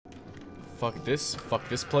Fuck this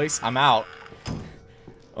place. I'm out.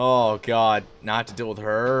 Oh, God. Now I have to deal with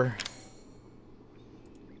her.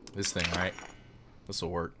 This thing, right? This'll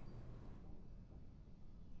work.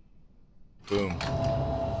 Boom.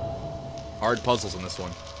 Hard puzzles in this one.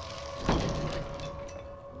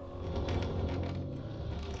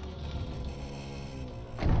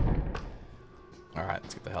 Alright,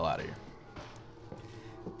 let's get the hell out of here.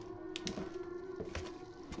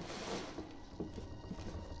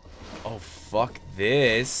 Oh, fuck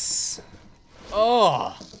this.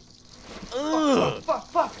 Oh! Ugh!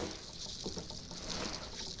 Fuck!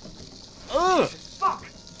 Ugh! Fuck!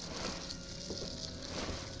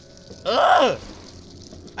 Ugh!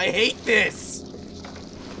 I hate this!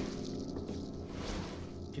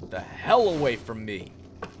 Get the hell away from me.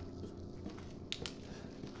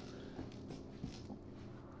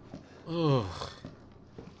 Ugh.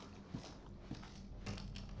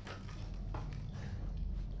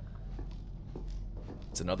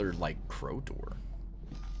 It's another, like, crow door.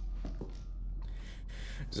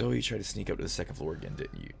 Zoe, you tried to sneak up to the second floor again,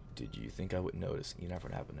 didn't you? Did you think I wouldn't notice? You never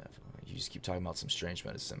happened to. You just keep talking about some strange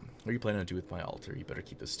medicine. What are you planning to do with my altar? You better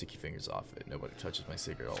keep those sticky fingers off it. Nobody touches my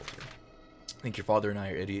sacred altar. I think your father and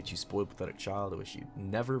I are idiots. You spoiled, pathetic child. I wish you'd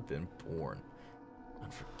never been born.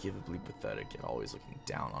 Unforgivably pathetic, and always looking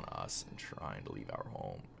down on us and trying to leave our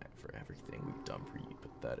home. And for everything we've done for you,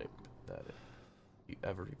 pathetic. You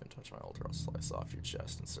ever even touch my altar, I'll slice off your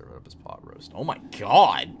chest and serve it up as pot roast. Oh my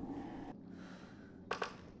god!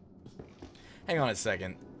 Hang on a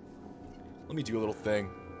second. Let me do a little thing.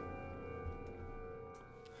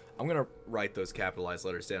 I'm gonna write those capitalized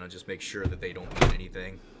letters down and just make sure that they don't mean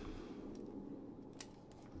anything.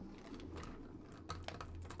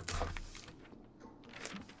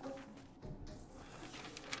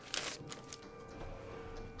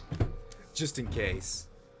 Just in case.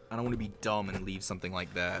 I don't want to be dumb and leave something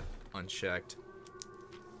like that unchecked.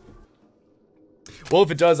 Well,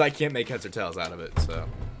 if it does, I can't make heads or tails out of it, so.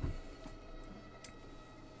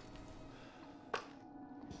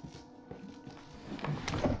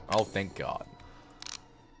 Oh, thank God.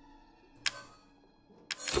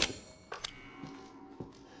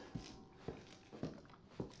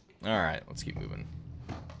 Alright, let's keep moving.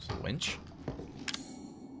 So, winch?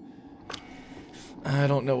 I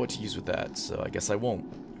don't know what to use with that, so I guess I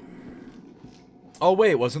won't. Oh,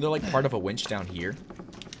 wait, wasn't there, like, part of a winch down here?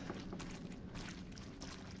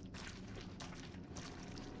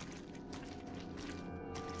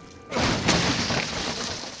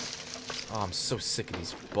 Oh, I'm so sick of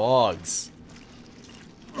these bugs.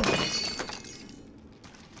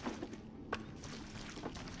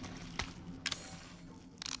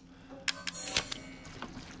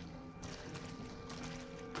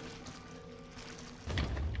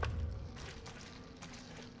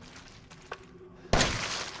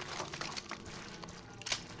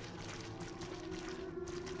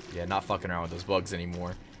 Yeah, not fucking around with those bugs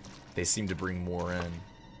anymore. They seem to bring more in.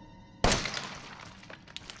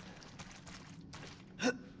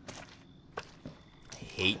 I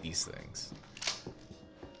hate these things.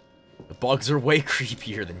 The bugs are way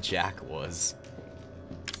creepier than Jack was.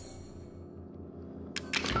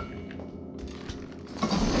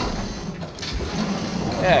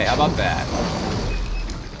 Hey, how about that?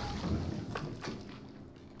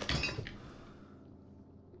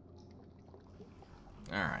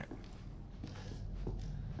 Alright.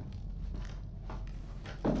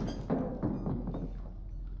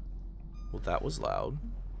 Well, that was loud.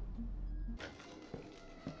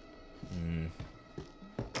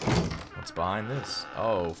 What's behind this?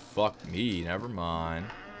 Oh, fuck me. Never mind.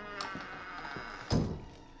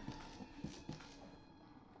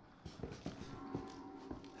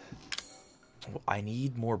 Well, I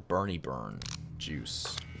need more Bernie Burn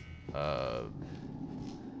juice. I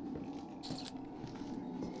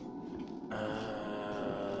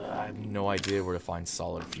have no idea where to find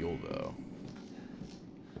solid fuel, though.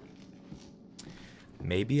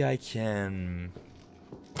 Maybe I can...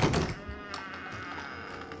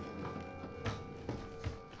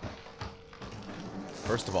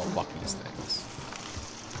 First of all, fuck these things.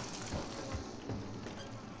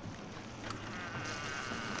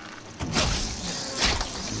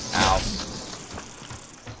 Ow.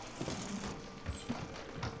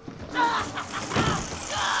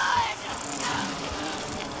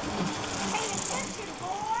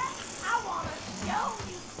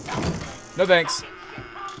 No thanks.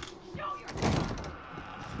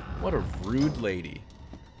 What a rude lady.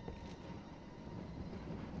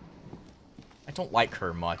 I don't like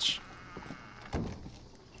her much.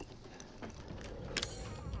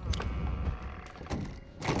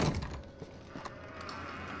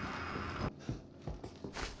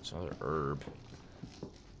 There's another herb.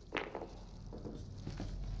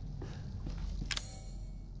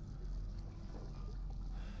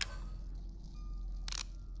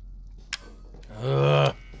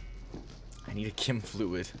 Ugh. I need a chem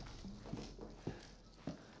fluid.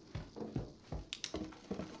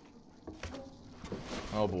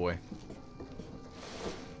 Oh boy.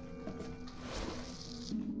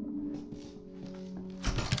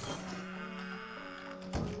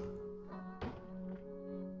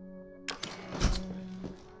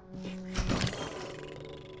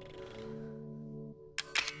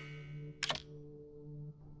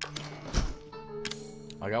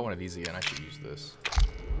 I got one of these again. I should use this.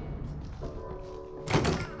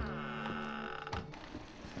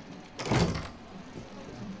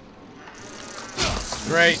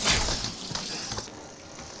 Great.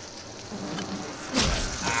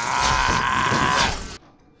 Ah!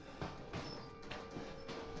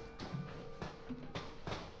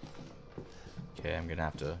 Okay, I'm gonna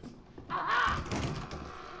have to.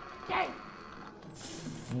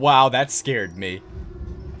 Wow, that scared me.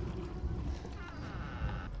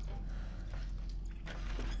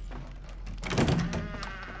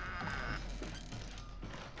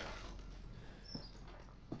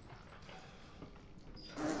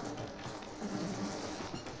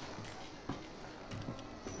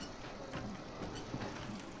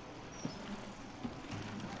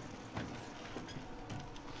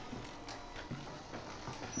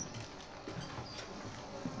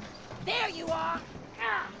 There you are!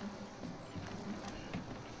 Ah.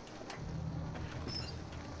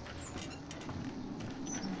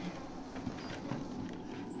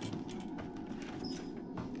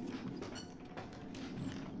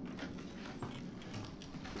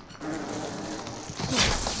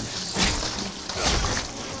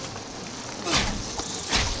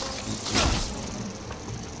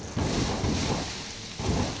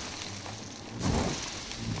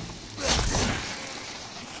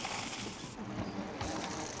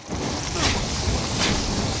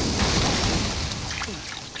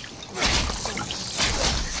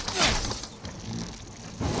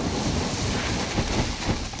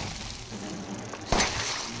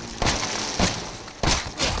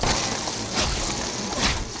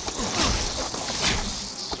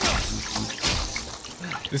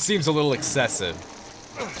 This seems a little excessive.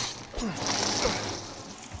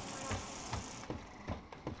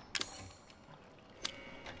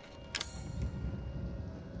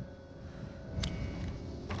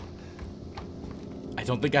 I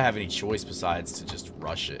don't think I have any choice besides to just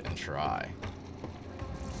rush it and try.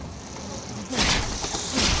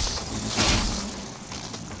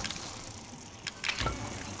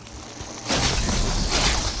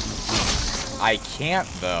 I can't,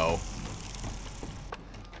 though.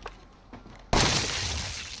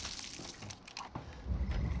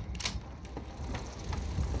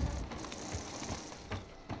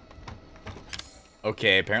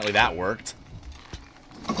 Okay, apparently that worked.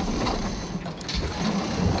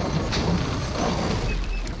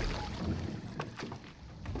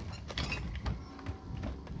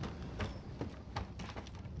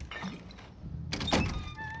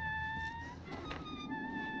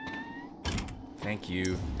 Thank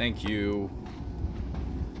you. Thank you.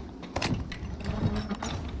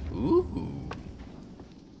 Ooh.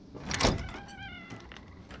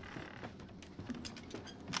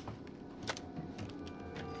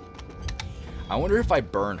 I wonder if I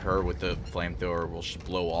burn her with the flamethrower, will she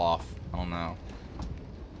blow off? I don't know.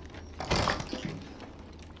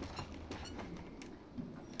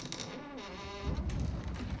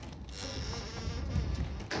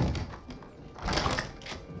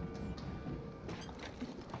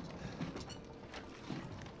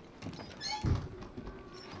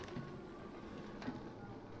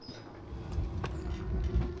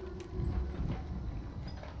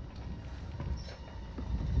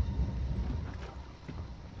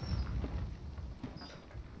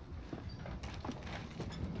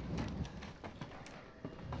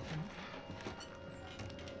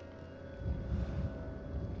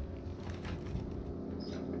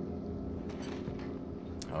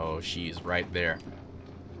 Oh, she's right there.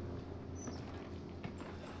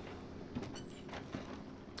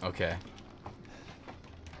 Okay.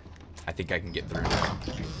 I think I can get through now.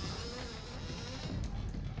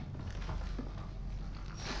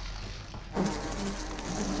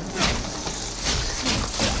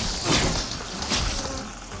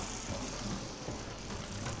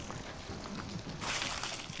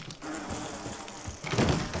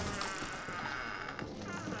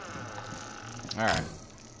 Alright.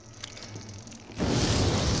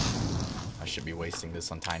 I should be wasting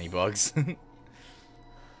this on tiny bugs.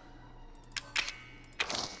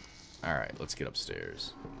 Alright, let's get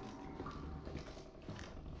upstairs.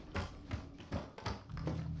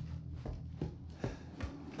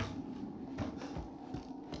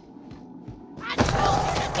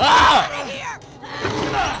 Ah!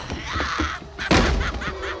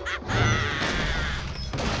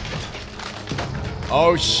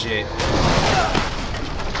 Oh shit.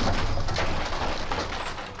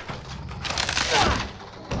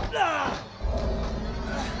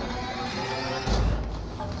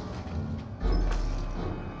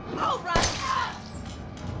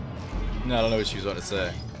 No, I don't know what she was about to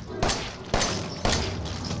say.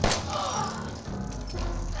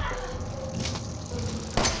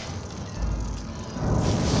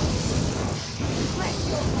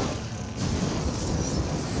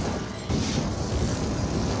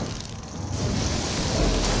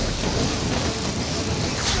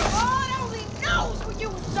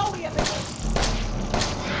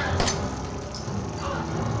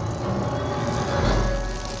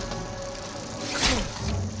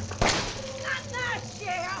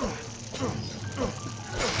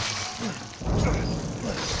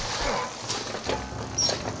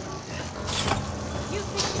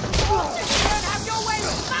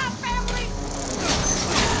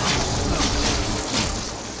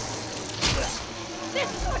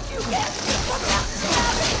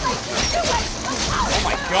 Oh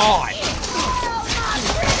my god!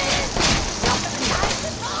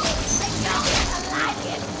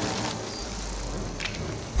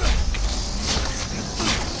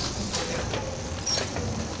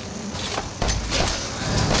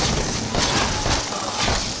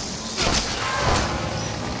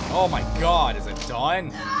 Oh my god, is it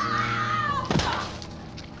done?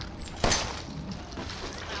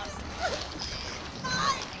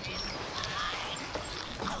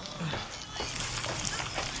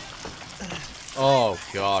 Oh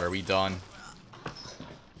god, are we done?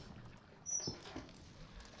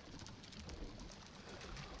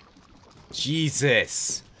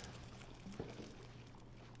 Jesus!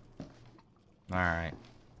 Alright.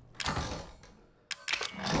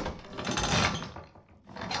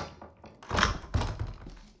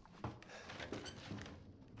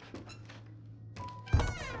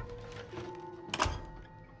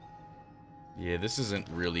 Yeah, this isn't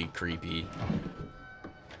really creepy.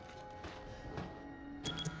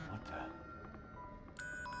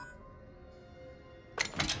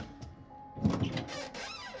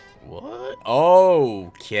 What?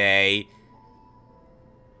 Okay.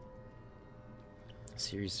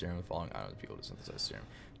 Series serum with following items people to synthesize serum.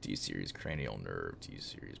 D series cranial nerve, T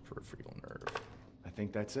series peripheral nerve. I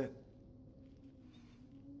think that's it.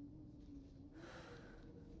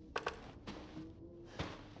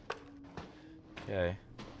 Okay.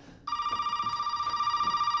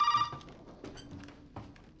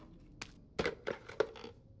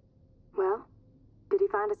 Well, did he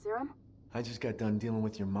find a serum? I just got done dealing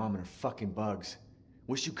with your mom and her fucking bugs.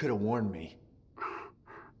 Wish you could have warned me.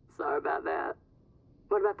 Sorry about that.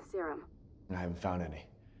 What about the serum? I haven't found any,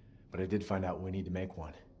 but I did find out we need to make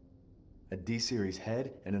one. A D-series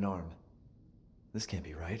head and an arm. This can't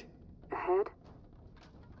be right. A head?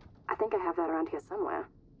 I think I have that around here somewhere.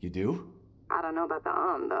 You do? I don't know about the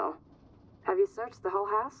arm, though. Have you searched the whole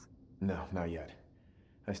house? No, not yet.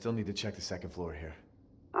 I still need to check the second floor here.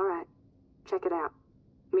 All right. Check it out.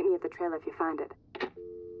 Meet me at the trailer if you find it.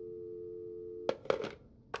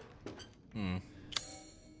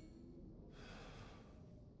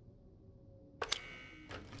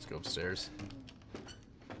 Let's go upstairs.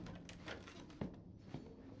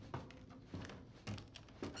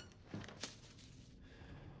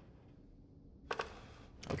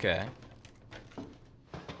 Okay.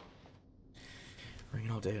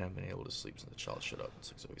 Ringing all day and I've been able to sleep since the child shut up.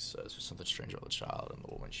 Six always says there's something strange about the child and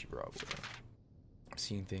the woman she brought with her. I'm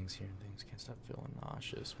seeing things, hearing things, can't stop feeling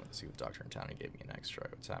nauseous. Went to see the doctor in town and gave me an X-ray.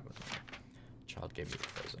 What's happening? Child gave me the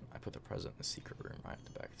present. I put the present in the secret room right at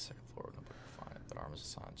the back of the second floor. Nobody could find it. That arm is a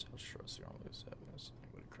sign. Child shows the arm lose evidence.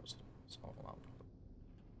 Anybody crossed it. It's all allowed.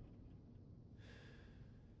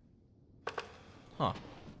 Huh.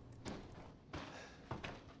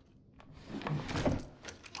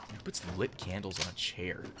 Who puts lit candles on a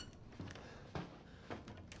chair?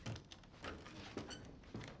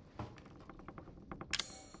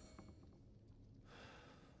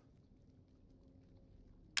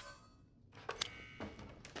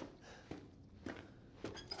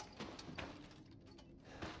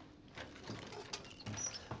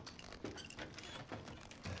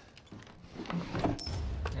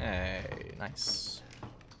 Hey, nice.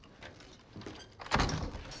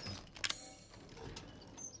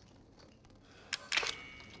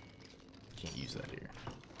 Can't use that here.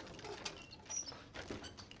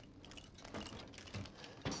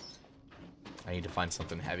 I need to find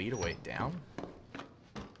something heavy to weigh it down.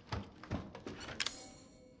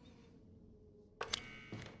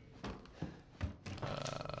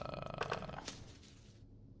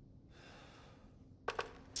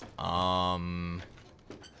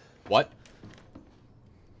 What?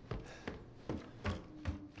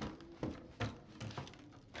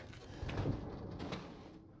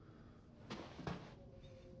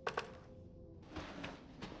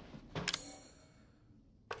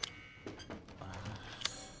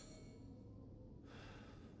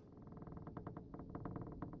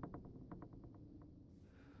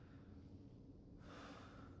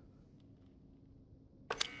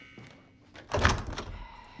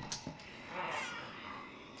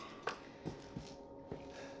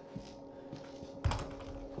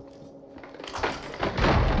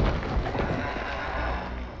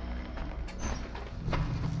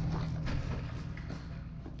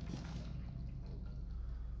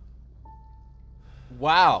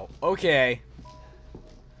 Wow, okay.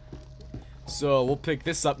 So we'll pick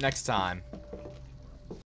this up next time.